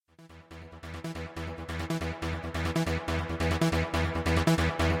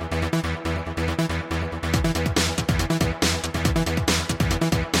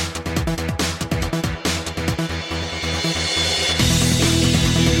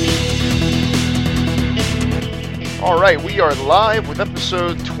Alright, we are live with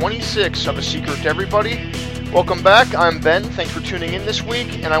episode 26 of A Secret to Everybody. Welcome back, I'm Ben, thanks for tuning in this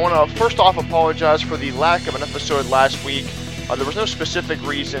week, and I want to first off apologize for the lack of an episode last week. There was no specific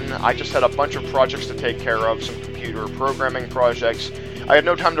reason, I just had a bunch of projects to take care of, some computer programming projects. I had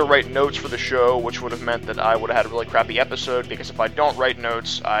no time to write notes for the show, which would have meant that I would have had a really crappy episode, because if I don't write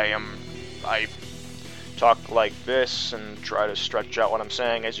notes, I talk like this and try to stretch out what I'm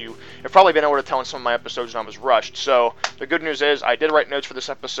saying. As you have probably been able to tell in some of my episodes, and I was rushed. So the good news is I did write notes for this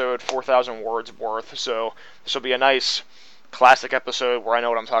episode, 4,000 words worth. So this will be a nice classic episode where I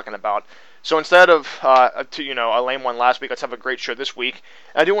know what I'm talking about. So instead of a lame one last week, let's have a great show this week.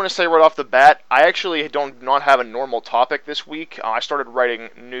 And I do want to say right off the bat, I actually don't not have a normal topic this week. I started writing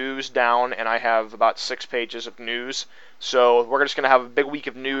news down, and I have about 6 pages of news. So we're just going to have a big week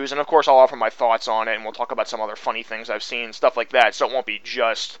of news, and of course I'll offer my thoughts on it, and we'll talk about some other funny things I've seen, stuff like that. So it won't be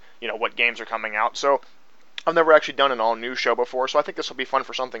just, what games are coming out. So I've never actually done an all-news show before, so I think this will be fun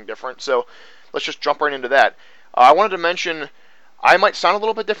for something different. So let's just jump right into that. I wanted to mention I might sound a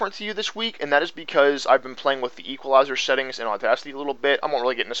little bit different to you this week, and that is because I've been playing with the equalizer settings in Audacity a little bit. I won't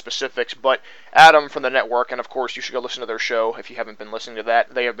really get into specifics, but Adam from the network, and of course you should go listen to their show if you haven't been listening to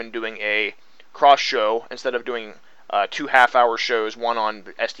that. They have been doing a cross show instead of doing 2 half-hour shows, one on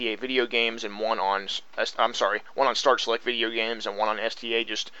STA video games and one on Start Select video games and one on STA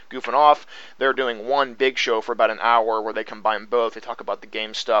just goofing off. They're doing one big show for about an hour where they combine both. They talk about the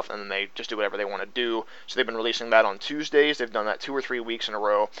game stuff and then they just do whatever they want to do. So they've been releasing that on Tuesdays. They've done that 2 or 3 weeks in a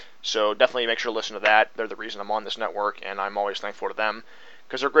row. So definitely make sure to listen to that. They're the reason I'm on this network, and I'm always thankful to them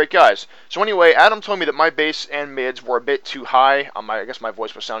because they're great guys. So anyway, Adam told me that my bass and mids were a bit too high. I guess my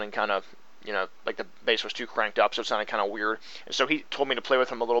voice was sounding kind of like the bass was too cranked up, so it sounded kind of weird. And so he told me to play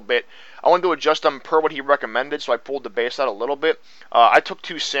with him a little bit. I wanted to adjust them per what he recommended, so I pulled the bass out a little bit. I took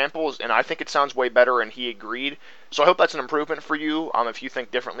 2 samples, and I think it sounds way better, and he agreed. So I hope that's an improvement for you. If you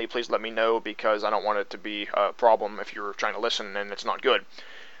think differently, please let me know, because I don't want it to be a problem if you're trying to listen and it's not good.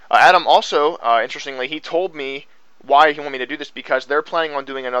 Adam also, interestingly, he told me why he wanted me to do this, because they're planning on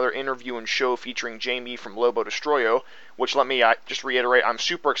doing another interview and show featuring Jamie from Lobo Destroyo, which, let me just reiterate, I'm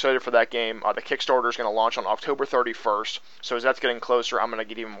super excited for that game. The Kickstarter is going to launch on October 31st, so as that's getting closer, I'm going to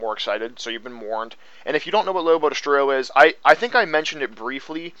get even more excited, so you've been warned. And if you don't know what Lobo Destroyo is, I think I mentioned it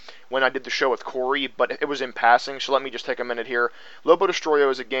briefly when I did the show with Corey, but it was in passing, so let me just take a minute here. Lobo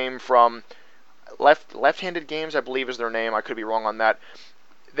Destroyo is a game from Left-Handed Games, I believe is their name. I could be wrong on that.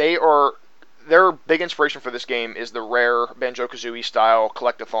 Their big inspiration for this game is the rare Banjo-Kazooie style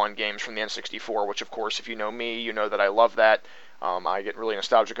collectathon games from the N64, which of course, if you know me, you know that I love that. I get really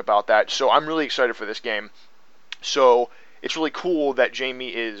nostalgic about that, so I'm really excited for this game. So it's really cool that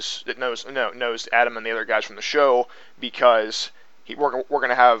Jamie knows Adam and the other guys from the show, because we're going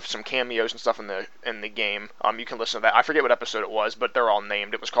to have some cameos and stuff in the game. You can listen to that. I forget what episode it was, but they're all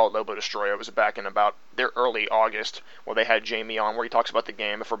named. It was called Lobo Destroyo. It was back in about their early August where they had Jamie on, where he talks about the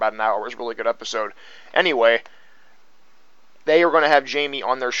game for about an hour. It was a really good episode. Anyway, they are going to have Jamie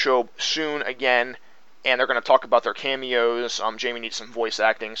on their show soon again, and they're going to talk about their cameos. Jamie needs some voice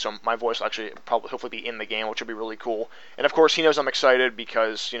acting, so my voice will actually hopefully be in the game, which will be really cool. And of course, he knows I'm excited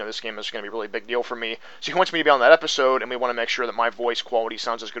because, this game is going to be a really big deal for me. So he wants me to be on that episode, and we want to make sure that my voice quality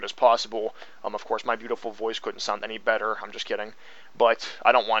sounds as good as possible. Of course, my beautiful voice couldn't sound any better. I'm just kidding. But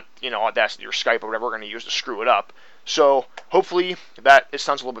I don't want, Audacity or Skype or whatever we're going to use to screw it up. So hopefully it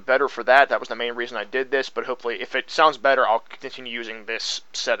sounds a little bit better for that. That was the main reason I did this, but hopefully if it sounds better, I'll continue using this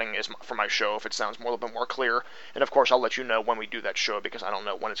setting for my show if it sounds a little bit more clear. And of course, I'll let you know when we do that show, because I don't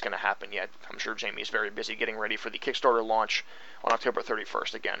know when it's going to happen yet. I'm sure Jamie's very busy getting ready for the Kickstarter launch on October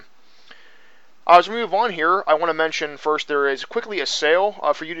 31st again. As we move on here, I want to mention first there is quickly a sale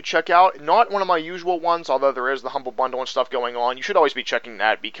for you to check out. Not one of my usual ones, although there is the Humble Bundle and stuff going on. You should always be checking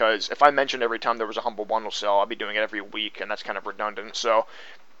that, because if I mentioned every time there was a Humble Bundle sale, I'll be doing it every week, and that's kind of redundant. So,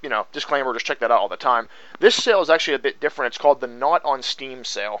 disclaimer, just check that out all the time. This sale is actually a bit different. It's called the Not on Steam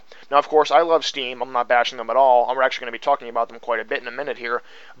sale. Now, of course, I love Steam. I'm not bashing them at all. We're actually going to be talking about them quite a bit in a minute here.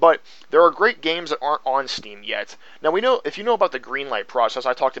 But there are great games that aren't on Steam yet. Now, if you know about the Greenlight process,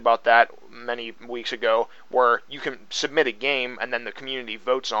 I talked about that many weeks ago, where you can submit a game and then the community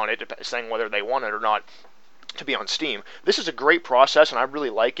votes on it, saying whether they want it or not to be on Steam. This is a great process, and I really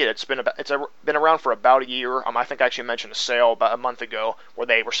like it. It's been around for about a year. I think I actually mentioned a sale about a month ago where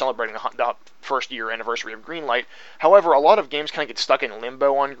they were celebrating the first year anniversary of Greenlight. However, a lot of games kind of get stuck in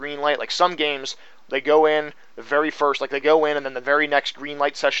limbo on Greenlight. Like some games, they go in the very first, they go in, and then the very next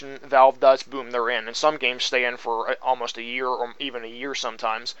Greenlight session Valve does, boom, they're in. And some games stay in for almost a year or even a year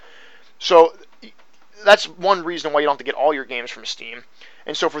sometimes. So that's one reason why you don't have to get all your games from Steam.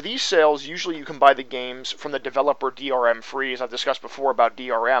 And so for these sales, usually you can buy the games from the developer DRM free, as I've discussed before about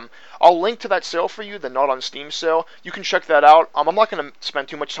DRM. I'll link to that sale for you, the Not on Steam sale. You can check that out. I'm not going to spend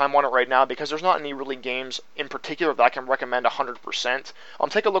too much time on it right now because there's not any really games in particular that I can recommend 100%.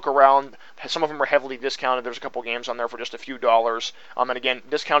 Take a look around. Some of them are heavily discounted. There's a couple games on there for just a few dollars. And again,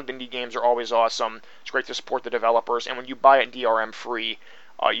 discounted indie games are always awesome. It's great to support the developers. And when you buy it DRM free,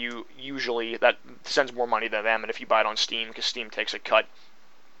 you usually, that sends more money to them, and if you buy it on Steam, because Steam takes a cut.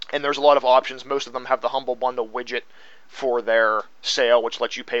 And there's a lot of options. Most of them have the Humble Bundle widget for their sale, which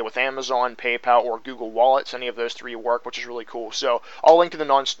lets you pay with Amazon, PayPal, or Google Wallets. Any of those three work, which is really cool. So I'll link to the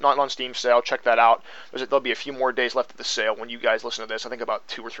Not on Steam sale. Check that out. There'll be a few more days left of the sale when you guys listen to this. I think about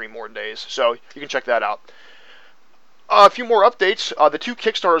 2 or 3 more days. So you can check that out. A few more updates. The 2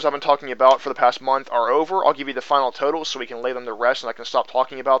 Kickstarters I've been talking about for the past month are over. I'll give you the final totals so we can lay them to rest and I can stop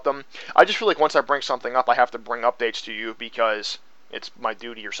talking about them. I just feel like once I bring something up, I have to bring updates to you because it's my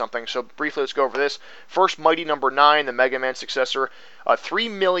duty or something. So briefly, let's go over this. First, Mighty Number 9, the Mega Man successor,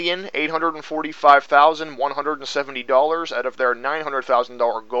 $3,845,170 out of their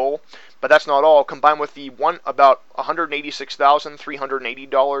 $900,000 goal. But that's not all. Combined with the about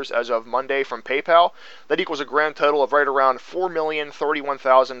 $186,380 as of Monday from PayPal, that equals a grand total of right around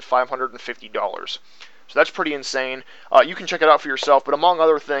 $4,031,550. So that's pretty insane. You can check it out for yourself, but among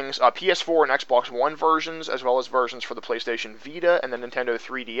other things, PS4 and Xbox One versions, as well as versions for the PlayStation Vita and the Nintendo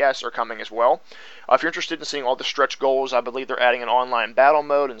 3DS are coming as well. If you're interested in seeing all the stretch goals, I believe they're adding an online battle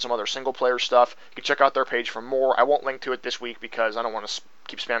mode and some other single-player stuff. You can check out their page for more. I won't link to it this week because I don't want to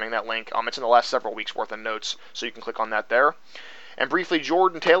keep spamming that link. It's in the last several weeks' worth of notes, so you can click on that there. And briefly,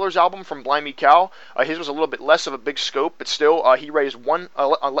 Jordan Taylor's album from Blimey Cow. His was a little bit less of a big scope, but still, he raised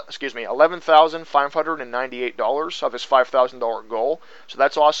 $11,598 of his $5,000 goal. So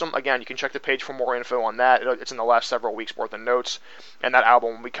that's awesome. Again, you can check the page for more info on that. It's in the last several weeks' worth of notes, and that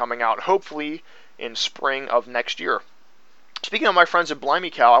album will be coming out hopefully in spring of next year. Speaking of my friends at Blimey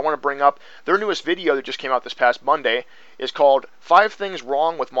Cow, I want to bring up their newest video that just came out this past Monday. Is called 5 Things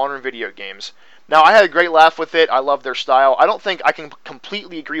Wrong with Modern Video Games. Now, I had a great laugh with it. I love their style. I don't think I can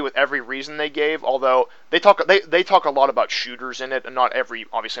completely agree with every reason they gave, although they talk a lot about shooters in it, and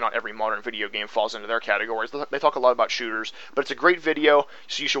obviously not every modern video game falls into their categories. They talk a lot about shooters, but it's a great video,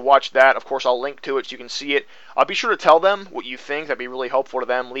 so you should watch that. Of course, I'll link to it so you can see it. Be sure to tell them what you think. That'd be really helpful to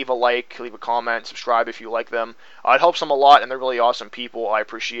them. Leave a like, leave a comment, subscribe if you like them. It helps them a lot, and they're really awesome people. I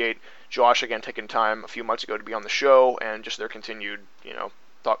appreciate Josh, again, taking time a few months ago to be on the show, and just their continued,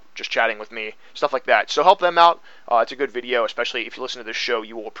 just chatting with me, stuff like that. So help them out. It's a good video, especially if you listen to this show,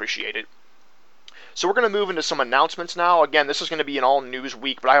 you will appreciate it. So we're going to move into some announcements now. Again, this is going to be an all-news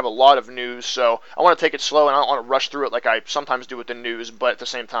week, but I have a lot of news, so I want to take it slow, and I don't want to rush through it like I sometimes do with the news, but at the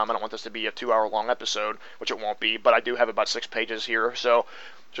same time, I don't want this to be a 2-hour-long episode, which it won't be, but I do have about 6 pages here, so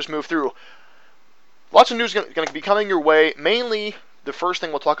just move through. Lots of news going to be coming your way. Mainly, the first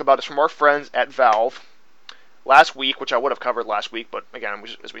thing we'll talk about is from our friends at Valve. Last week, which I would have covered last week, but again,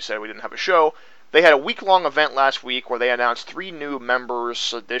 as we said, we didn't have a show. They had a week-long event last week where they announced 3 new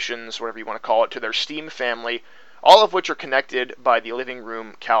members, additions, whatever you want to call it, to their Steam family, all of which are connected by the living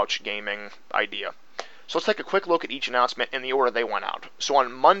room couch gaming idea. So let's take a quick look at each announcement in the order they went out. So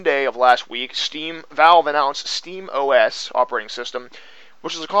on Monday of last week, Valve announced SteamOS operating system,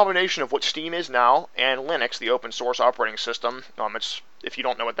 which is a combination of what Steam is now and Linux, the open source operating system. If you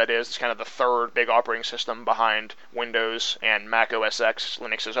don't know what that is, it's kind of the third big operating system behind Windows and Mac OS X.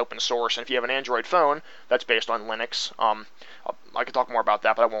 Linux is open source, and if you have an Android phone, that's based on Linux. I could talk more about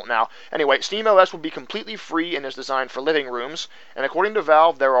that, but I won't now. Anyway, SteamOS will be completely free and is designed for living rooms, and according to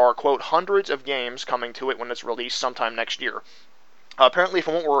Valve, there are, quote, hundreds of games coming to it when it's released sometime next year. Apparently,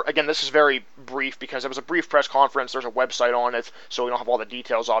 from what again, this is very brief because it was a brief press conference. There's a website on it, so we don't have all the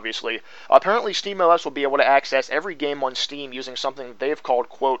details, obviously. Apparently, SteamOS will be able to access every game on Steam using something that they've called,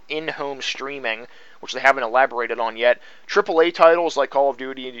 quote, in-home streaming, which they haven't elaborated on yet. AAA titles like Call of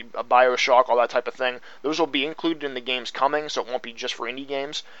Duty, BioShock, all that type of thing, those will be included in the games coming, so it won't be just for indie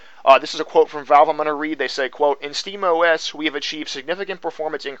games. This is a quote from Valve I'm going to read. They say, quote, "In SteamOS, we have achieved significant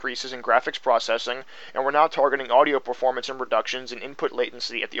performance increases in graphics processing, and we're now targeting audio performance and reductions in input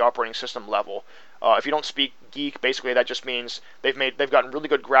latency at the operating system level." If you don't speak geek, basically that just means they've gotten really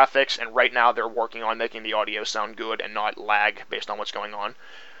good graphics, and right now they're working on making the audio sound good and not lag based on what's going on.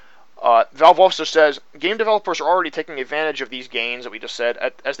 Valve also says, game developers are already taking advantage of these gains that we just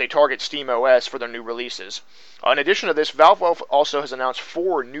said as they target SteamOS for their new releases. In addition to this, Valve also has announced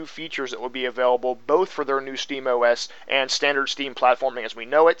 4 new features that will be available both for their new SteamOS and standard Steam platforming as we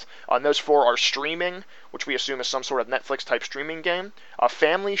know it. Those 4 are streaming, which we assume is some sort of Netflix-type streaming game.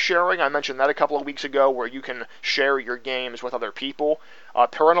 Family sharing, I mentioned that a couple of weeks ago, where you can share your games with other people.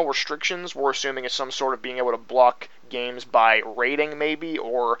 Parental restrictions, we're assuming is some sort of being able to block games by rating, maybe,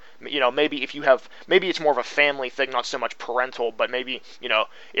 or maybe if you have, maybe it's more of a family thing, not so much parental, but maybe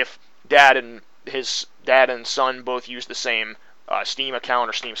if his dad and son both use the same Steam account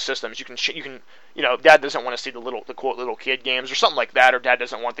or Steam systems, you can dad doesn't want to see the quote little kid games or something like that, or dad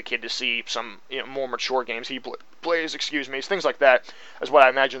doesn't want the kid to see some more mature games he plays, things like that is what I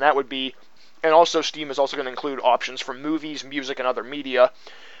imagine that would be. And also Steam is also going to include options for movies, music, and other media.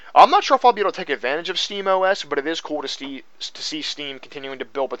 I'm not sure if I'll be able to take advantage of Steam OS, but it is cool to see Steam continuing to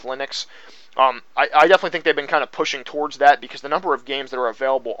build with Linux. I definitely think they've been kind of pushing towards that, because the number of games that are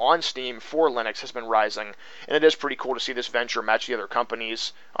available on Steam for Linux has been rising, and it is pretty cool to see this venture match the other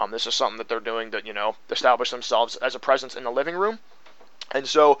companies. This is something that they're doing to establish themselves as a presence in the living room. And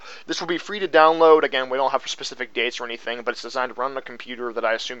so this will be free to download. Again, we don't have specific dates or anything, but it's designed to run on a computer that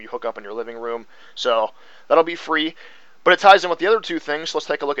I assume you hook up in your living room. So that'll be free. But it ties in with the other two things. Let's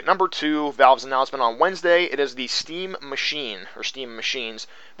take a look at number 2, Valve's announcement on Wednesday. It is the Steam Machine, or Steam Machines.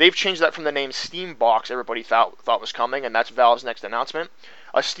 They've changed that from the name Steambox everybody thought was coming, and that's Valve's next announcement.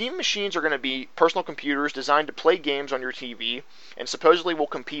 Steam Machines are going to be personal computers designed to play games on your TV, and supposedly will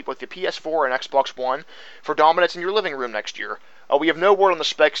compete with the PS4 and Xbox One for dominance in your living room next year. We have no word on the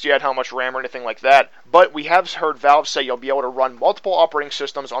specs yet, how much RAM or anything like that, but we have heard Valve say you'll be able to run multiple operating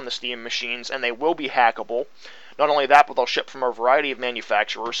systems on the Steam Machines, and they will be hackable. Not only that, but they'll ship from a variety of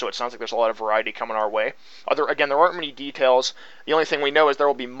manufacturers, so it sounds like there's a lot of variety coming our way. Again, there aren't many details. The only thing we know is there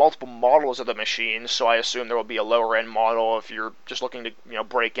will be multiple models of the machines, so I assume there will be a lower-end model if you're just looking to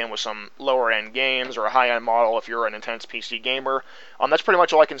break in with some lower-end games, or a high-end model if you're an intense PC gamer. That's pretty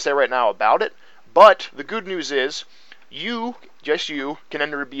much all I can say right now about it. But the good news is, just you, can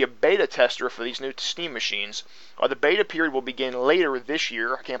enter to be a beta tester for these new Steam machines. The beta period will begin later this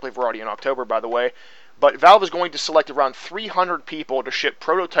year. I can't believe we're already in October, by the way. But Valve is going to select around 300 people to ship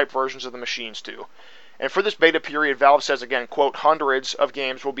prototype versions of the machines to. And for this beta period, Valve says, again, quote, hundreds of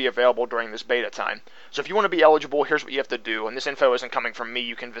games will be available during this beta time. So if you want to be eligible, here's what you have to do. And this info isn't coming from me.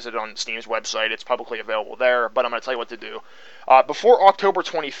 You can visit it on Steam's website. It's publicly available there. But I'm going to tell you what to do. Before October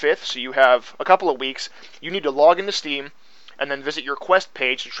 25th, so you have a couple of weeks, you need to log into Steam and then visit your Quest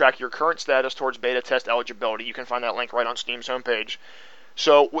page to track your current status towards beta test eligibility. You can find that link right on Steam's homepage.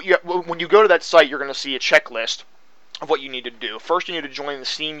 So when you go to that site, you're going to see a checklist of what you need to do. First, you need to join the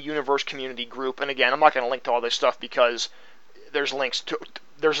Steam Universe community group. And again, I'm not going to link to all this stuff because there's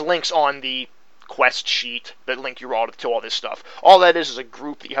links on the Quest sheet that link you all to all this stuff. All that is a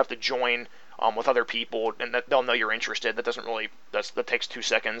group that you have to join with other people, and that they'll know you're interested. That takes 2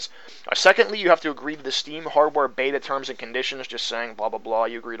 seconds. Secondly, you have to agree to the Steam hardware beta terms and conditions, just saying blah blah blah,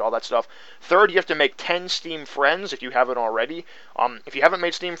 you agree to all that stuff. Third, you have to make 10 Steam friends if you haven't already. If you haven't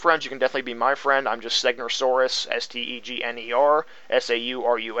made Steam friends, you can definitely be my friend. I'm just Stegnersaurus, Stegner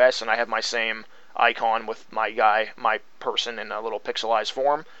Saurus, and I have my same icon with my person in a little pixelized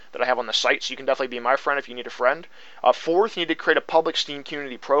form that I have on the site, so you can definitely be my friend if you need a friend. Fourth, you need to create a public Steam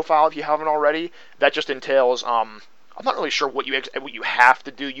community profile if you haven't already. That just entails, I'm not really sure what you have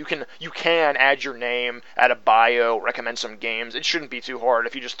to do. You can add your name, add a bio, recommend some games. It shouldn't be too hard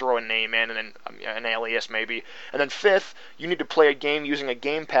if you just throw a name in and then an alias maybe. And then fifth, you need to play a game using a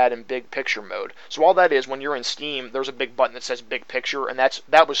gamepad in big picture mode. So all that is, when you're in Steam, there's a big button that says big picture, and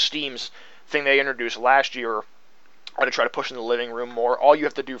that was Steam's thing they introduced last year to try to push in the living room more. All you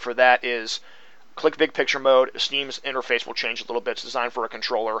have to do for that is click big picture mode. Steam's interface will change a little bit. It's designed for a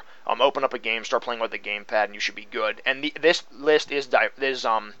controller. Open up a game, start playing with the gamepad, and you should be good. And this list is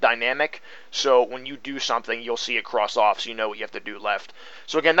dynamic, so when you do something, you'll see it cross off, so you know what you have to do left.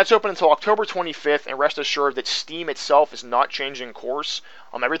 So again, that's open until October 25th, and rest assured that Steam itself is not changing course.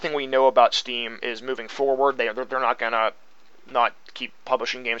 Everything we know about Steam is moving forward. They're not going to not keep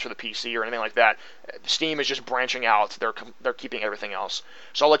publishing games for the PC or anything like that. Steam is just branching out. They're keeping everything else.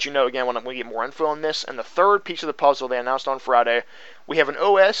 So I'll let you know again when we get more info on this. And the third piece of the puzzle they announced on Friday, we have an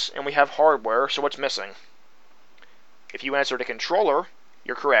OS and we have hardware, so what's missing? If you answered a controller,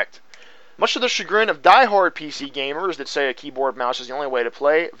 you're correct. Much to the chagrin of die-hard PC gamers that say a keyboard mouse is the only way to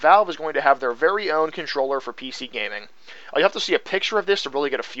play, Valve is going to have their very own controller for PC gaming. You have to see a picture of this to really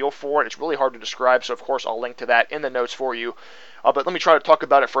get a feel for it. It's really hard to describe, so of course I'll link to that in the notes for you. But let me try to talk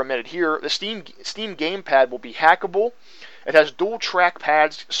about it for a minute here. The Steam gamepad will be hackable. It has dual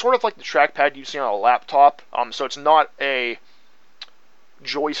trackpads, sort of like the trackpad you see on a laptop. So it's not a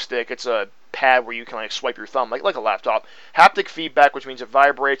joystick, it's a pad where you can swipe your thumb like a laptop. Haptic feedback, which means it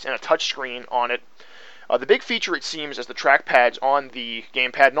vibrates, and a touch screen on it. The big feature, it seems, is the trackpads on the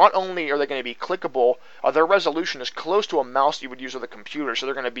gamepad. Not only are they going to be clickable, their resolution is close to a mouse you would use with a computer, so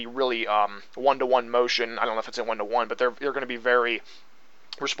they're going to be really one-to-one motion. I don't know if it's a one-to-one, but they're going to be very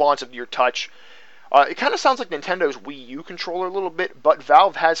responsive to your touch. It kind of sounds like Nintendo's Wii U controller a little bit, but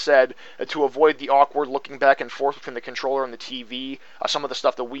Valve has said to avoid the awkward looking back and forth between the controller and the TV. Some of the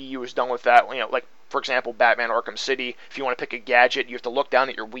stuff the Wii U has done with that, like for example, Batman Arkham City. If you want to pick a gadget, you have to look down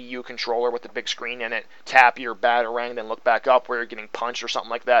at your Wii U controller with the big screen in it, tap your Batarang, then look back up where you're getting punched or something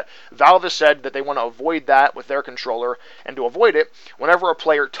like that. Valve has said that they want to avoid that with their controller, and to avoid it, whenever a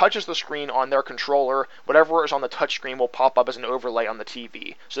player touches the screen on their controller, whatever is on the touch screen will pop up as an overlay on the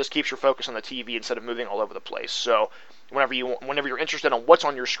TV. So this keeps your focus on the TV instead of moving all over the place. So whenever you're interested in what's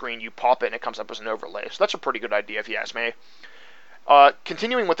on your screen, you pop it and it comes up as an overlay. So that's a pretty good idea if you ask me.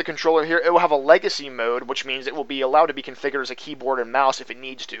 Continuing with the controller here, it will have a legacy mode, which means it will be allowed to be configured as a keyboard and mouse if it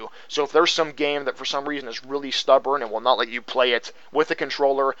needs to. So if there's some game that for some reason is really stubborn and will not let you play it with the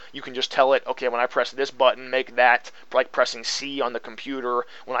controller, you can just tell it, okay, when I press this button, make that like pressing C on the computer.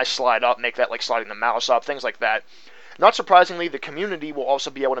 When I slide up, make that like sliding the mouse up, things like that. Not surprisingly, the community will also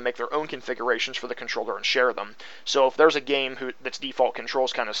be able to make their own configurations for the controller and share them. So if there's a game that's default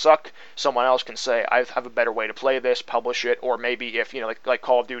controls kind of suck, someone else can say, I have a better way to play this, publish it, or maybe if, like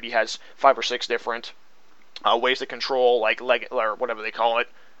Call of Duty has 5 or 6 different ways to control, like leg, or whatever they call it,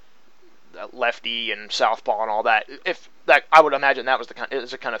 lefty and southpaw and all that. If that, I would imagine that was the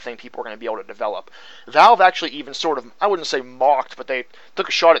kind of thing people are going to be able to develop. Valve actually even sort of, I wouldn't say mocked, but they took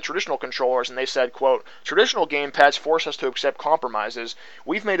a shot at traditional controllers and they said, quote, traditional gamepads force us to accept compromises.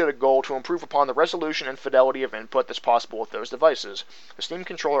 We've made it a goal to improve upon the resolution and fidelity of input that's possible with those devices. The Steam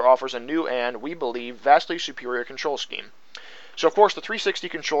controller offers a new and, we believe, vastly superior control scheme. So of course the 360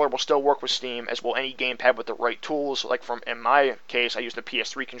 controller will still work with Steam, as will any gamepad with the right tools. Like in my case, I used a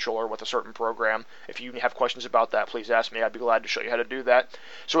PS3 controller with a certain program. If you have questions about that, please ask me. I'd be glad to show you how to do that.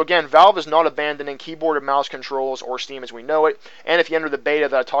 So again, Valve is not abandoning keyboard and mouse controls or Steam as we know it. And if you enter the beta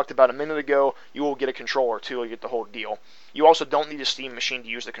that I talked about a minute ago, you will get a controller too. You'll get the whole deal. You also don't need a Steam machine to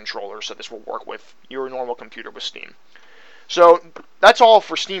use the controller, so this will work with your normal computer with Steam. So that's all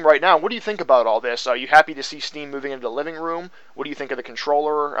for Steam right now. What do you think about all this? Are you happy to see Steam moving into the living room? What do you think of the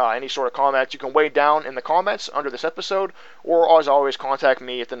controller? Any sort of comments, you can weigh down in the comments under this episode, or as always, contact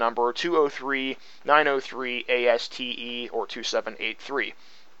me at the number 203-903-ASTE or 2783.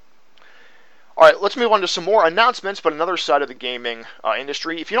 Alright, let's move on to some more announcements, but another side of the gaming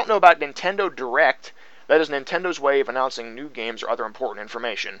industry. If you don't know about Nintendo Direct, that is Nintendo's way of announcing new games or other important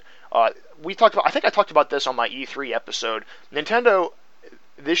information. I think I talked about this on my E3 episode. Nintendo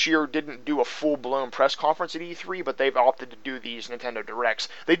this year didn't do a full-blown press conference at E3, but they've opted to do these Nintendo Directs.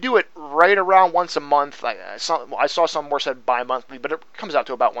 They do it right around once a month. I saw some more said bi-monthly, but it comes out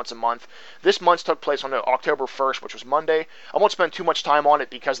to about once a month. This month's took place on October 1st, which was Monday. I won't spend too much time on it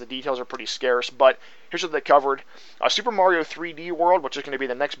because the details are pretty scarce, but here's what they covered. Super Mario 3D World, which is going to be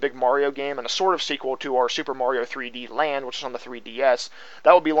the next big Mario game, and a sort of sequel to our Super Mario 3D Land, which is on the 3DS.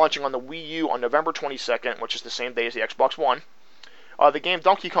 That will be launching on the Wii U on November 22nd, which is the same day as the Xbox One. The game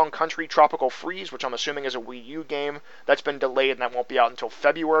Donkey Kong Country Tropical Freeze, which I'm assuming is a Wii U game, that's been delayed and that won't be out until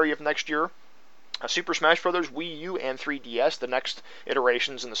February of next year. Super Smash Bros. Wii U and 3DS, the next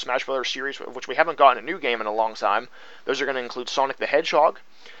iterations in the Smash Bros. Series, of which we haven't gotten a new game in a long time. Those are going to include Sonic the Hedgehog.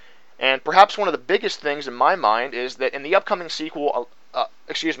 And perhaps one of the biggest things in my mind is that in the upcoming sequel, to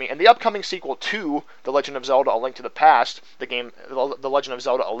The Legend of Zelda: A Link to the Past, the game, The Legend of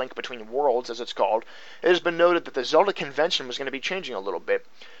Zelda: A Link Between Worlds, as it's called, it has been noted that the Zelda convention was going to be changing a little bit.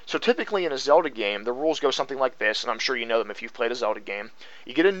 So typically in a Zelda game, the rules go something like this, and I'm sure you know them if you've played a Zelda game.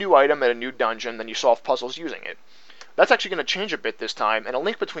 You get a new item at a new dungeon, then you solve puzzles using it. That's actually going to change a bit this time. In A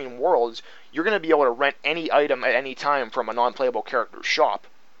Link Between Worlds, you're going to be able to rent any item at any time from a non-playable character's shop.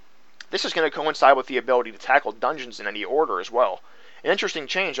 This is going to coincide with the ability to tackle dungeons in any order as well. An interesting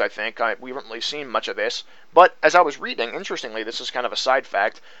change, I think. We haven't really seen much of this. But as I was reading, interestingly, this is kind of a side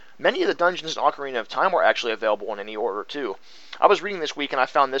fact, many of the dungeons in Ocarina of Time were actually available in any order, too. I was reading this week and I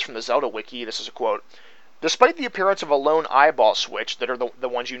found this from the Zelda Wiki. This is a quote. Despite the appearance of a lone eyeball switch, that are the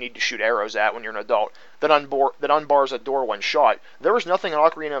ones you need to shoot arrows at when you're an adult, that unbars a door when shot, there is nothing in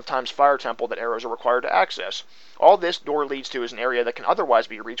Ocarina of Time's Fire Temple that arrows are required to access. All this door leads to is an area that can otherwise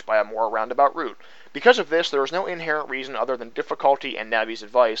be reached by a more roundabout route. Because of this, there is no inherent reason other than difficulty and Navi's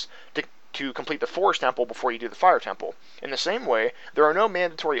advice to complete the Forest Temple before you do the Fire Temple. In the same way, there are no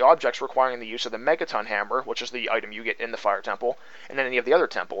mandatory objects requiring the use of the Megaton Hammer, which is the item you get in the Fire Temple, and any of the other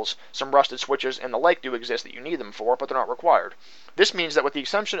temples. Some rusted switches and the like do exist that you need them for, but they're not required. This means that with the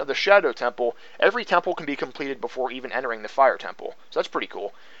exception of the Shadow Temple, every temple can be completed before even entering the Fire Temple. So that's pretty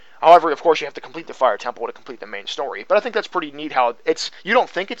cool. However, of course, you have to complete the Fire Temple to complete the main story. But I think that's pretty neat how you don't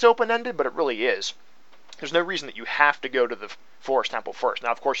think it's open-ended, but it really is. There's no reason that you have to go to the Forest Temple first.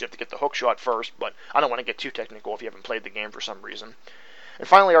 Now, of course, you have to get the hookshot first, but I don't want to get too technical if you haven't played the game for some reason. And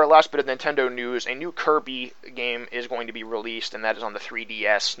finally, our last bit of Nintendo news, a new Kirby game is going to be released, and that is on the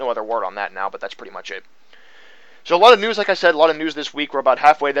 3DS. No other word on that now, but that's pretty much it. So a lot of news, like I said, a lot of news this week. We're about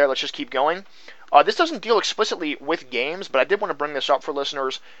halfway there. Let's just keep going. This doesn't deal explicitly with games, but I did want to bring this up for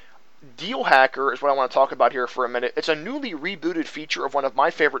listeners. Deal Hacker is what I want to talk about here for a minute. It's a newly rebooted feature of one of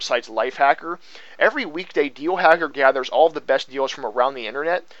my favorite sites, Lifehacker. Every weekday, Deal Hacker gathers all of the best deals from around the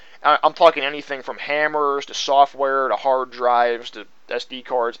internet. I'm talking anything from hammers to software to hard drives to SD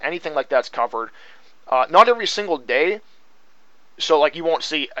cards. Anything like that's covered. Not every single day. So like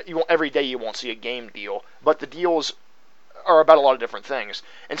every day you won't see a game deal, but the deals are about a lot of different things.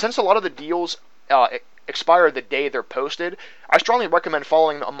 And since a lot of the deals expire the day they're posted, I strongly recommend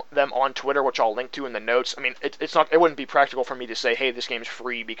following them on Twitter, which I'll link to in the notes. I mean, it wouldn't be practical for me to say, hey, this game's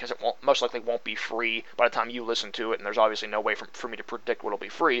free, because it most likely won't be free by the time you listen to it, and there's obviously no way for me to predict what'll be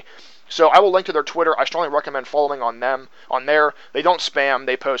free. So I will link to their Twitter. I strongly recommend following on there. They don't spam.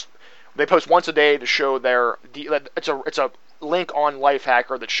 They post once a day to show their it's a link on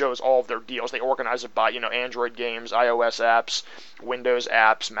Lifehacker that shows all of their deals. They organize it by Android games, iOS apps, Windows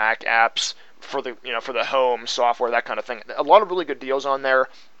apps, Mac apps, for the home software, that kind of thing. A lot of really good deals on there.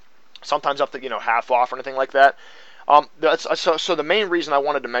 Sometimes up to half off or anything like that. So the main reason I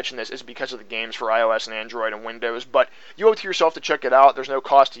wanted to mention this is because of the games for iOS and Android and Windows, but you owe it to yourself to check it out. There's no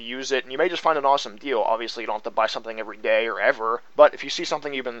cost to use it, and you may just find an awesome deal. Obviously, you don't have to buy something every day or ever, but if you see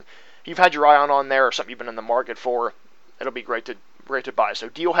something you've had your eye on there, or something you've been in the market for, it'll be great to buy. So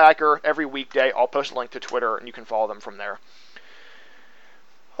Deal Hacker every weekday. I'll post a link to Twitter, and you can follow them from there.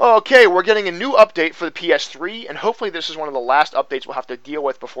 Okay, we're getting a new update for the PS3, and hopefully this is one of the last updates we'll have to deal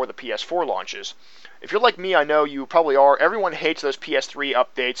with before the PS4 launches. If you're like me, I know you probably are. Everyone hates those PS3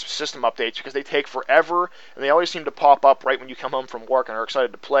 updates, system updates, because they take forever, and they always seem to pop up right when you come home from work and are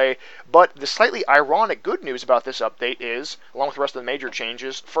excited to play. But the slightly ironic good news about this update is, along with the rest of the major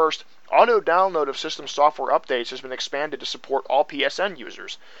changes, first, auto-download of system software updates has been expanded to support all PSN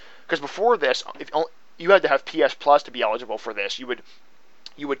users. Because before this, you had to have PS Plus to be eligible for this. You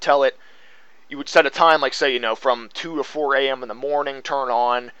would set a time, like say, from 2 to 4 a.m. in the morning, turn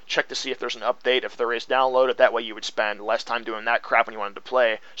on, check to see if there's an update. If there is, download it. That way you would spend less time doing that crap when you wanted to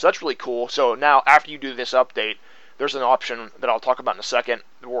play. So that's really cool. So now, after you do this update, there's an option that I'll talk about in a second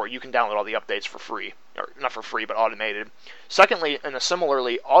where you can download all the updates for free. Or not for free, but automated. Secondly, and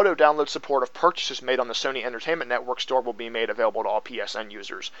similarly, auto-download support of purchases made on the Sony Entertainment Network store will be made available to all PSN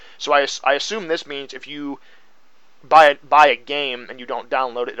users. So I assume this means if you buy a game and you don't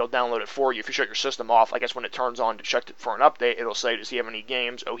download it, it'll download it for you. If you shut your system off, I guess when it turns on to check it for an update, it'll say, does he have any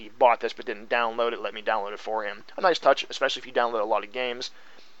games? Oh, he bought this but didn't download it. Let me download it for him. A nice touch, especially if you download a lot of games.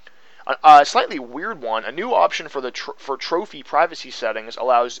 A slightly weird one, a new option for trophy privacy settings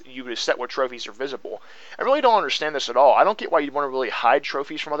allows you to set what trophies are visible. I really don't understand this at all. I don't get why you'd want to really hide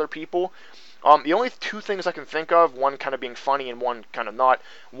trophies from other people. The only two things I can think of, one kind of being funny and one kind of not.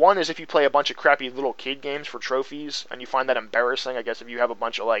 One is if you play a bunch of crappy little kid games for trophies and you find that embarrassing. I guess if you have a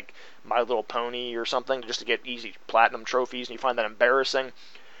bunch of like My Little Pony or something just to get easy platinum trophies and you find that embarrassing.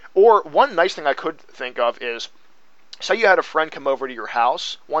 Or one nice thing I could think of is, say you had a friend come over to your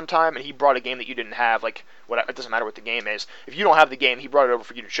house one time and he brought a game that you didn't have, like, it doesn't matter what the game is. If you don't have the game, he brought it over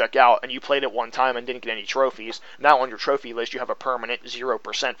for you to check out, and you played it one time and didn't get any trophies. Now on your trophy list, you have a permanent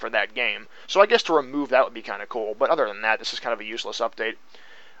 0% for that game. So I guess to remove that would be kind of cool, but other than that, this is kind of a useless update.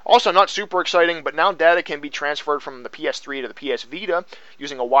 Also, not super exciting, but now data can be transferred from the PS3 to the PS Vita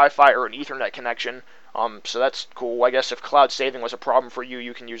using a Wi-Fi or an Ethernet connection. So that's cool. I guess if cloud saving was a problem for you,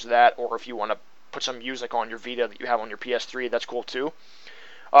 you can use that, or if you want to put some music on your Vita that you have on your PS3, that's cool too.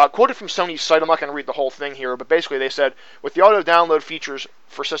 Quoted from Sony's site, I'm not going to read the whole thing here, but basically they said, with the auto-download features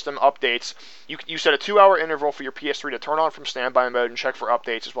for system updates, you set a 2-hour interval for your PS3 to turn on from standby mode and check for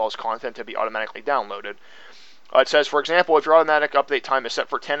updates as well as content to be automatically downloaded. It says, for example, if your automatic update time is set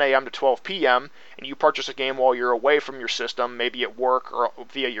for 10 a.m. to 12 p.m., and you purchase a game while you're away from your system, maybe at work or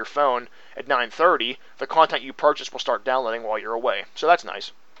via your phone, at 9:30, the content you purchase will start downloading while you're away. So that's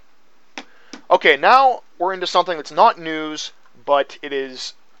nice. Okay, now we're into something that's not news, but it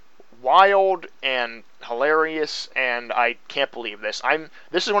is wild and hilarious, and I can't believe this.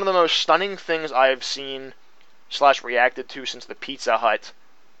 This is one of the most stunning things I've seen / reacted to since the Pizza Hut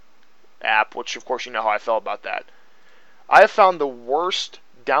app, which of course you know how I felt about that. I have found the worst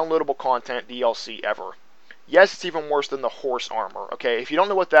downloadable content DLC ever. Yes, it's even worse than the horse armor. Okay, if you don't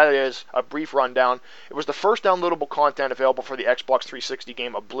know what that is, a brief rundown. It was the first downloadable content available for the Xbox 360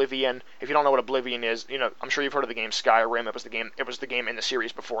 game Oblivion. If you don't know what Oblivion is, I'm sure you've heard of the game Skyrim. It was the game in the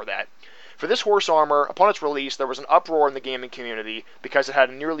series before that. For this horse armor, upon its release, there was an uproar in the gaming community because it had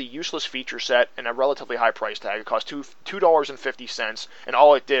a nearly useless feature set and a relatively high price tag. It cost $2.50, and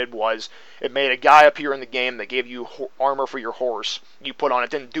all it did was it made a guy appear in the game that gave you armor for your horse. You put on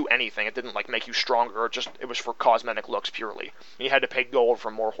it, didn't do anything. It didn't make you stronger. It was for cosmetic looks purely. And you had to pay gold for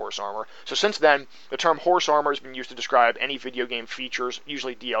more horse armor. So since then, the term horse armor has been used to describe any video game features,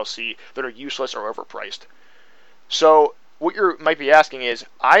 usually DLC, that are useless or overpriced. So what you might be asking is,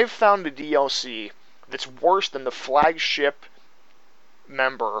 I've found a DLC that's worse than the flagship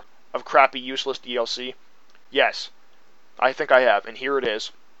member of crappy, useless DLC? Yes, I think I have, and here it is.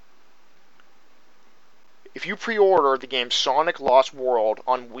 If you pre-order the game Sonic Lost World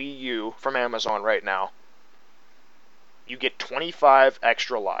on Wii U from Amazon right now, you get 25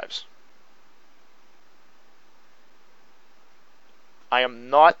 extra lives. I am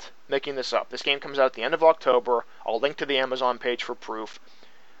not making this up. This game comes out at the end of October. I'll link to the Amazon page for proof.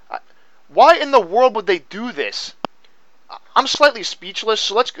 Why in the world would they do this? I'm slightly speechless,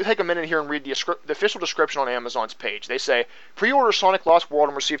 so let's take a minute here and read the official description on Amazon's page. They say, pre-order Sonic Lost World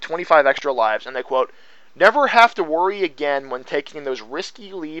and receive 25 extra lives, and they quote, never have to worry again when taking those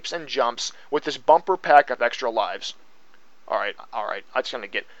risky leaps and jumps with this bumper pack of extra lives. Alright, I'm just gonna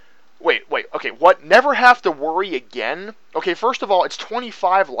get... Wait, okay, what? Never have to worry again? Okay, first of all, it's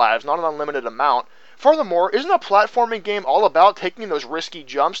 25 lives, not an unlimited amount. Furthermore, isn't a platforming game all about taking those risky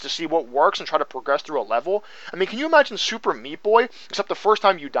jumps to see what works and try to progress through a level? I mean, can you imagine Super Meat Boy, except the first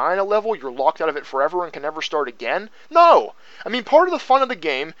time you die in a level, you're locked out of it forever and can never start again? No! I mean, part of the fun of the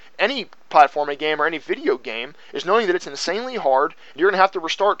game, any platforming game or any video game, is knowing that it's insanely hard, and you're going to have to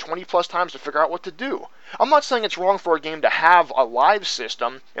restart 20 plus times to figure out what to do. I'm not saying it's wrong for a game to have a live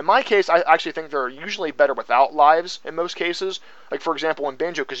system. In my case, I actually think they're usually better without lives in most cases. Like, for example, in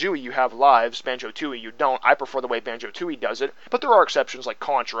Banjo-Kazooie, you have lives. Banjo-Tooie, you don't. I prefer the way Banjo-Tooie does it. But there are exceptions like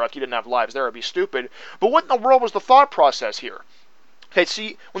Contra. If you didn't have lives there, it'd be stupid. But what in the world was the thought process here? Okay,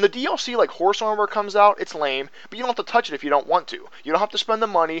 see, when the DLC like Horse Armor comes out, it's lame, but you don't have to touch it if you don't want to. You don't have to spend the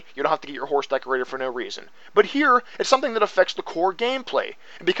money, you don't have to get your horse decorated for no reason. But here, it's something that affects the core gameplay.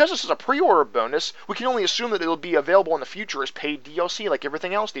 And because this is a pre-order bonus, we can only assume that it'll be available in the future as paid DLC like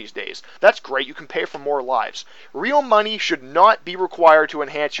everything else these days. That's great, you can pay for more lives. Real money should not be required to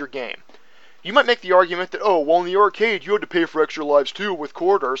enhance your game. You might make the argument that, oh, well, in the arcade, you had to pay for extra lives too with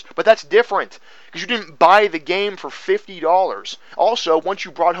quarters, but that's different, because you didn't buy the game for $50. Also, once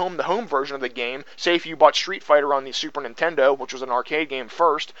you brought home the home version of the game, say if you bought Street Fighter on the Super Nintendo, which was an arcade game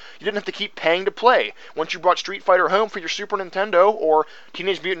first, you didn't have to keep paying to play. Once you brought Street Fighter home for your Super Nintendo, or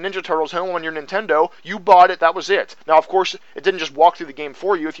Teenage Mutant Ninja Turtles home on your Nintendo, you bought it, that was it. Now, of course, it didn't just walk through the game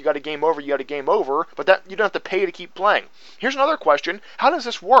for you. If you got a game over, you got a game over, but that you don't have to pay to keep playing. Here's another question. How does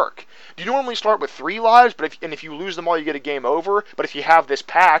this work? Do you normally start with 3 lives, if you lose them all, you get a game over? But if you have this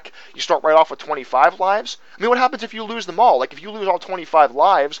pack, you start right off with 25 lives? I mean, what happens if you lose them all? Like, if you lose all 25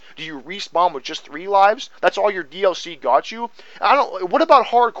 lives, do you respawn with just 3 lives? That's all your DLC got you? What about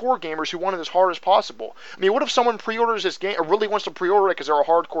hardcore gamers who want it as hard as possible? I mean, what if someone pre-orders this game, or really wants to pre-order it because they're a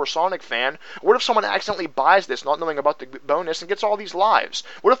hardcore Sonic fan? What if someone accidentally buys this, not knowing about the bonus, and gets all these lives?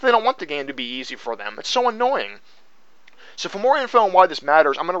 What if they don't want the game to be easy for them? It's so annoying. So for more info on why this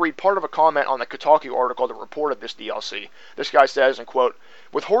matters, I'm going to read part of a comment on the Kotaku article that reported this DLC. This guy says, and quote,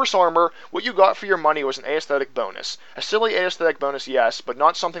 with Horse Armor, what you got for your money was an aesthetic bonus. A silly aesthetic bonus, yes, but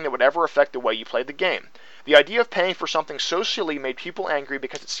not something that would ever affect the way you played the game. The idea of paying for something so silly made people angry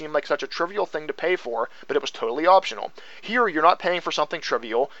because it seemed like such a trivial thing to pay for, but it was totally optional. Here, you're not paying for something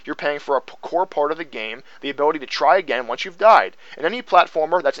trivial, you're paying for a core part of the game, the ability to try again once you've died. In any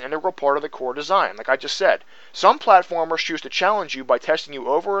platformer, that's an integral part of the core design, like I just said. Some platformers choose to challenge you by testing you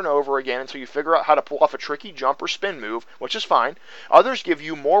over and over again until you figure out how to pull off a tricky jump or spin move, which is fine. Others give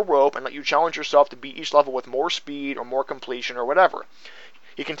you more rope and let you challenge yourself to beat each level with more speed or more completion or whatever.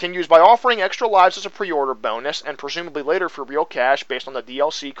 He continues, by offering extra lives as a pre-order bonus, and presumably later for real cash based on the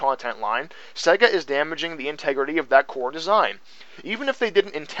DLC content line, Sega is damaging the integrity of that core design. Even if they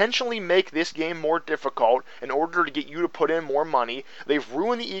didn't intentionally make this game more difficult in order to get you to put in more money, they've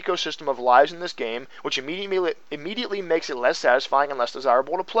ruined the ecosystem of lives in this game, which immediately makes it less satisfying and less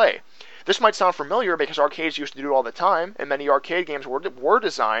desirable to play. This might sound familiar because arcades used to do it all the time, and many arcade games were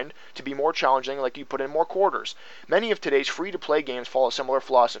designed to be more challenging, like you put in more quarters. Many of today's free-to-play games follow similar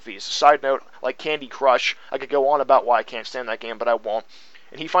philosophies. Side note, like Candy Crush, I could go on about why I can't stand that game, but I won't.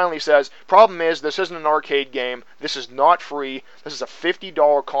 And he finally says, problem is, this isn't an arcade game, this is not free, this is a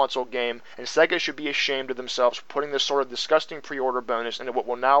 $50 console game, and Sega should be ashamed of themselves for putting this sort of disgusting pre-order bonus into what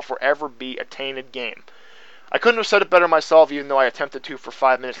will now forever be a tainted game. I couldn't have said it better myself, even though I attempted to for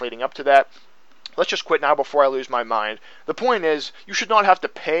 5 minutes leading up to that. Let's just quit now before I lose my mind. The point is, you should not have to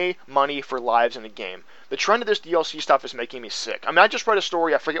pay money for lives in a game. The trend of this DLC stuff is making me sick. I mean, I just read a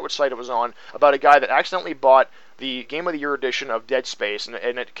story, I forget which site it was on, about a guy that accidentally bought the Game of the Year edition of Dead Space, and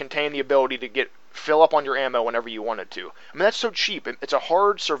it contained the ability to fill up on your ammo whenever you wanted to. I mean, that's so cheap. It's a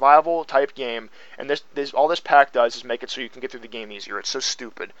hard survival type game, and all this pack does is make it so you can get through the game easier. It's so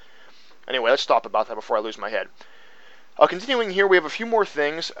stupid. Anyway, let's stop about that before I lose my head. Continuing here, we have a few more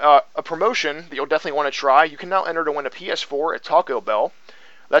things. A promotion that you'll definitely want to try. You can now enter to win a PS4 at Taco Bell.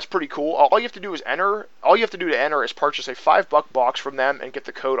 That's pretty cool. All you have to do is enter. All you have to do to enter is purchase a $5 box from them and get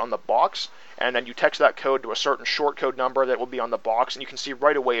the code on the box. And then you text that code to a certain short code number that will be on the box, and you can see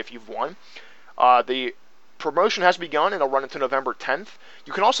right away if you've won. The promotion has begun, and it'll run until November 10th.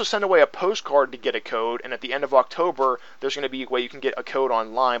 You can also send away a postcard to get a code, and at the end of October, there's going to be a way you can get a code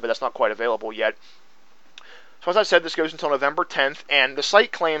online, but that's not quite available yet. So as I said, this goes until November 10th, and the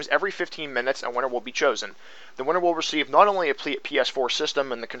site claims every 15 minutes a winner will be chosen. The winner will receive not only a PS4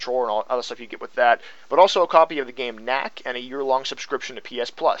 system and the controller and all other stuff you get with that, but also a copy of the game Knack and a year-long subscription to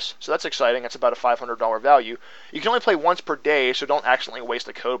PS Plus. So that's exciting. That's about a $500 value. You can only play once per day, so don't accidentally waste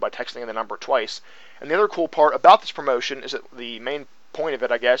a code by texting the number twice. And the other cool part about this promotion is that the main point of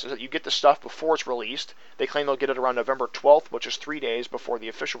it, I guess, is that you get the stuff before it's released. They claim they'll get it around November 12th, which is 3 days before the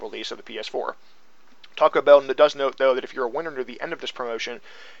official release of the PS4. Taco Bell does note, though, that if you're a winner near the end of this promotion,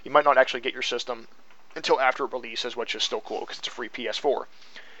 you might not actually get your system until after it releases, which is still cool because it's a free PS4.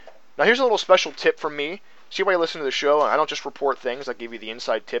 Now here's a little special tip from me. See why you listen to the show. I don't just report things, I give you the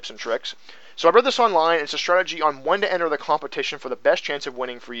inside tips and tricks. So I read this online. It's a strategy on when to enter the competition for the best chance of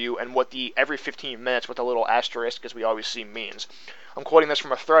winning for you and what the every 15 minutes with a little asterisk, as we always see, means. I'm quoting this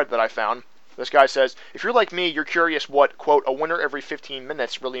from a thread that I found. This guy says, if you're like me, you're curious what, quote, a winner every 15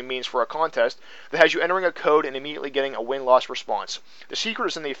 minutes really means for a contest that has you entering a code and immediately getting a win-loss response. The secret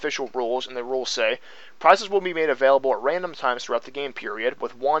is in the official rules, and the rules say, prizes will be made available at random times throughout the game period,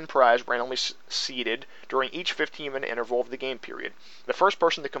 with one prize randomly seeded during each 15-minute interval of the game period. The first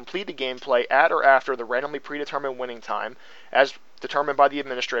person to complete the gameplay at or after the randomly predetermined winning time, as determined by the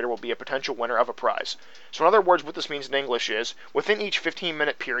administrator, will be a potential winner of a prize. So in other words, what this means in English is, within each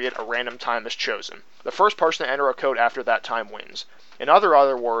 15-minute period, a random time is chosen. The first person to enter a code after that time wins. In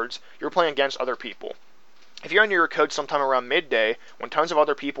other words, you're playing against other people. If you enter your code sometime around midday, when tons of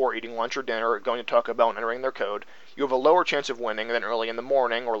other people are eating lunch or dinner or going to Taco Bell and entering their code, you have a lower chance of winning than early in the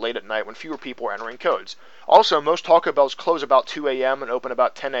morning or late at night when fewer people are entering codes. Also, most Taco Bells close about 2 a.m. and open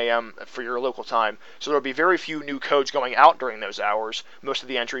about 10 a.m. for your local time, so there will be very few new codes going out during those hours. Most of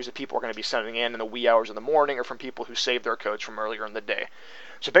the entries that people are going to be sending in the wee hours of the morning are from people who saved their codes from earlier in the day.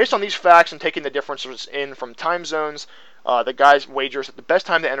 So based on these facts and taking the differences in from time zones, the guys wagers that the best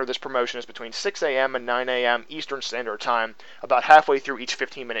time to enter this promotion is between 6 a.m. and 9 a.m. Eastern Standard Time, about halfway through each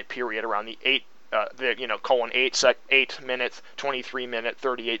 15-minute period, around the 8 minute, 23 minute,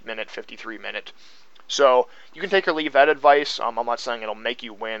 38 minute, 53 minute. So you can take or leave that advice. I'm not saying it'll make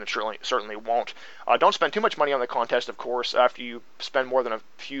you win. It certainly won't. Don't spend too much money on the contest, of course. After you spend more than a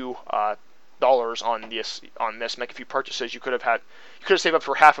few dollars on this, make a few purchases, you could have saved up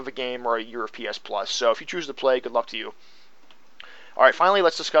for half of a game or a year of PS Plus. So if you choose to play, good luck to you. All right, finally,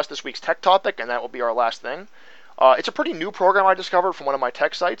 let's discuss this week's tech topic, and that will be our last thing. It's a pretty new program I discovered from one of my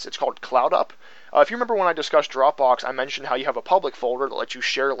tech sites. It's called CloudUp. If you remember when I discussed Dropbox, I mentioned how you have a public folder that lets you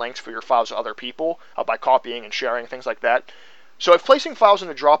share links for your files to other people by copying and sharing, things like that. So if placing files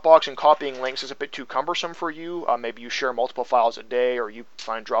into Dropbox and copying links is a bit too cumbersome for you, maybe you share multiple files a day, or you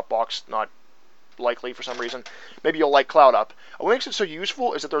find Dropbox not likely for some reason, maybe you'll like CloudUp. What makes it so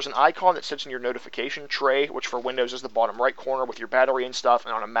useful is that there's an icon that sits in your notification tray, which for Windows is the bottom right corner with your battery and stuff,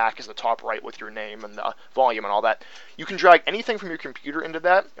 and on a Mac is the top right with your name and the volume and all that. You can drag anything from your computer into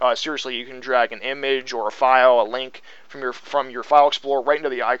that. Seriously, you can drag an image or a file, a link from your File Explorer right into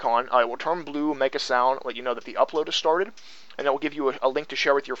the icon. It will turn blue, make a sound, let you know that the upload has started, and it will give you a link to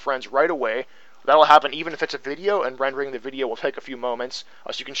share with your friends right away. That'll happen even if it's a video, and rendering the video will take a few moments.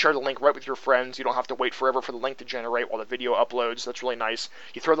 So you can share the link right with your friends. You don't have to wait forever for the link to generate while the video uploads. That's really nice.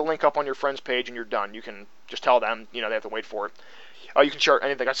 You throw the link up on your friend's page and you're done. You can just tell them, they have to wait for it. You can share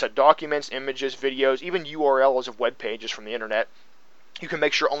anything, like I said, documents, images, videos, even URLs of web pages from the internet. You can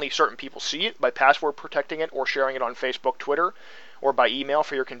make sure only certain people see it by password protecting it or sharing it on Facebook, Twitter. or by email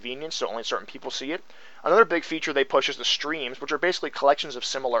for your convenience, so only certain people see it. Another big feature they push is the streams, which are basically collections of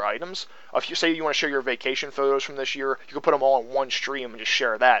similar items. If you say you want to share your vacation photos from this year, you can put them all in one stream and just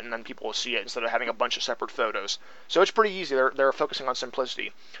share that, and then people will see it instead of having a bunch of separate photos. So it's pretty easy. They're focusing on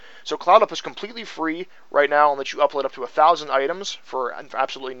simplicity. So CloudUp is completely free right now and lets you upload up to 1,000 items for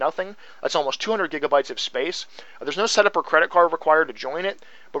absolutely nothing. That's almost 200 gigabytes of space. There's no setup or credit card required to join it,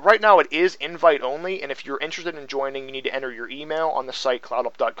 but right now it is invite only, and if you're interested in joining, you need to enter your email on the site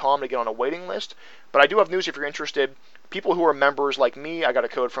cloudup.com to get on a waiting list. But I do have news if you're interested. People who are members like me, I got a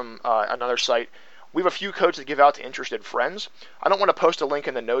code from another site. We have a few codes to give out to interested friends. I don't want to post a link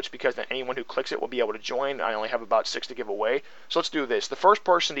in the notes because then anyone who clicks it will be able to join. I only have about 6 to give away. So let's do this. The first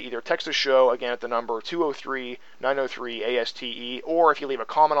person to either text the show, again at the number 203-903-ASTE, or if you leave a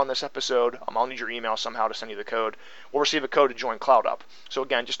comment on this episode, I'll need your email somehow to send you the code, we'll receive a code to join CloudUp. So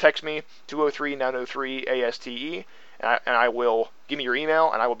again, just text me, 203-903-ASTE, and I will give me your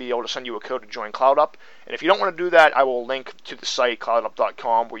email, and I will be able to send you a code to join CloudUp. And if you don't want to do that, I will link to the site,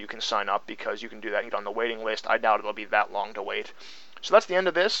 cloudup.com, where you can sign up, because you can do that and get on the waiting list. I doubt it'll be that long to wait. So that's the end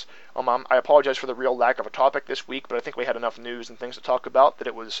of this. I apologize for the real lack of a topic this week, but I think we had enough news and things to talk about that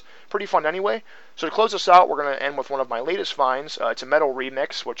it was pretty fun anyway. So to close this out, we're going to end with one of my latest finds. It's a metal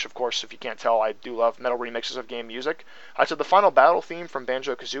remix, which of course, if you can't tell, I do love metal remixes of game music. It's the Final Battle theme from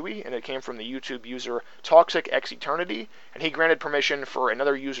Banjo-Kazooie, and it came from the YouTube user Toxic X Eternity, and he granted permission for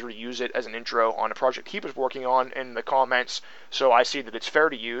another user to use it as an intro on a project he was working on in the comments, so I see that it's fair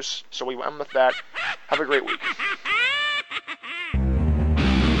to use. So we went with that. Have a great week.